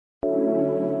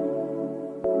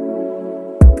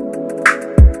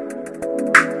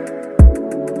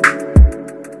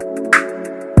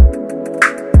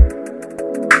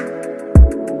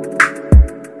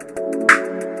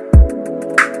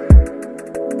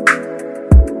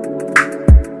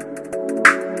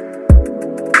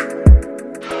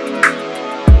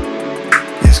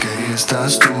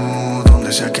estás tú,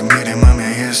 donde sea que mire, mami,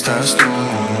 ahí estás tú.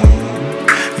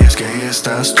 Y es que ahí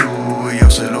estás tú, y yo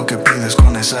sé lo que pides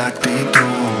con esa actitud.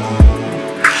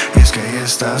 Y es que ahí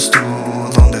estás tú,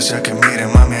 donde sea que mire,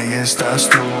 mami, ahí estás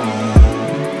tú.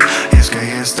 Y es que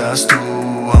ahí estás tú,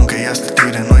 aunque ya te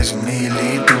tire, no hay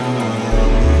similitud.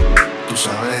 Tú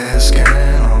sabes que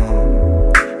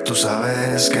no, tú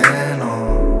sabes que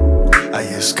no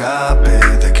hay escape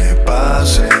de que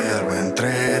pase algo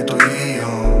entre tú y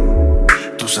yo.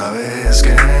 Tú sabes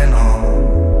que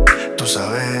no, tú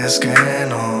sabes que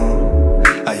no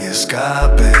hay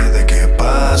escape de que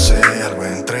pase algo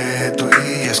entre tú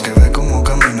y yo. Es que ve cómo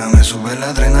camina, me sube la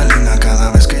adrenalina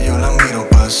cada vez que yo la miro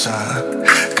pasar.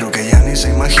 Creo que ella ni se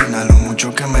imagina lo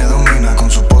mucho que me domina con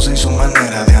su pose y su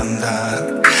manera de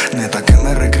andar. Neta que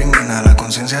me recrimina, la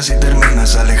conciencia así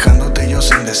terminas alejándote yo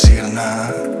sin decir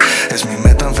nada. Es mi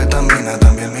metanfetamina,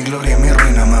 también mi gloria y mi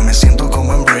ruina, ma, me siento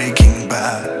como en Breaking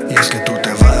Bad. Y es que tú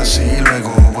te vas y luego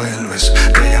vuelves,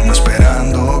 te llamo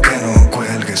esperando que no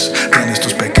cuelgues. Tienes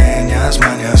tus pequeñas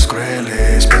mañas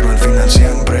crueles, pero al final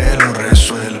siempre lo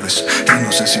resuelves. Y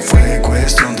no sé si fue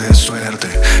cuestión de suerte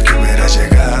que hubiera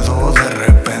llegado de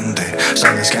repente.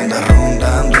 Sabes que andas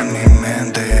rondando en mi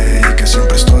mente y que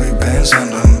siempre estoy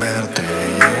pensando en verte,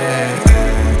 yeah.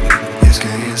 Y es que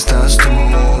ahí estás tú,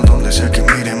 donde sea que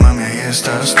mire, mami, ahí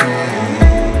estás tú.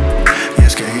 Y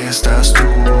es que ahí estás tú,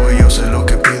 y yo sé lo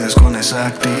que pides con esa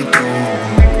actitud.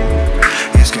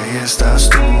 Y es que ahí estás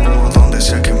tú, donde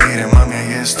sea que mire, mami,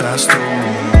 ahí estás tú.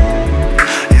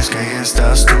 Y es que ahí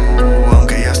estás tú,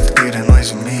 aunque ya te tire, no hay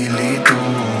similitud.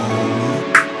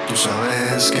 Tú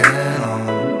sabes que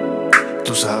no,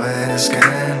 tú sabes que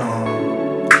no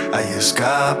hay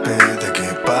escape de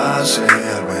que pase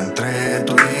algo entre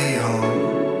tú y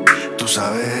yo. Tú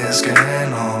sabes que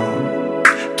no,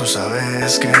 tú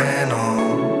sabes que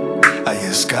no hay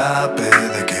escape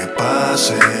de que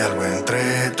pase algo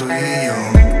entre tú y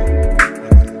yo.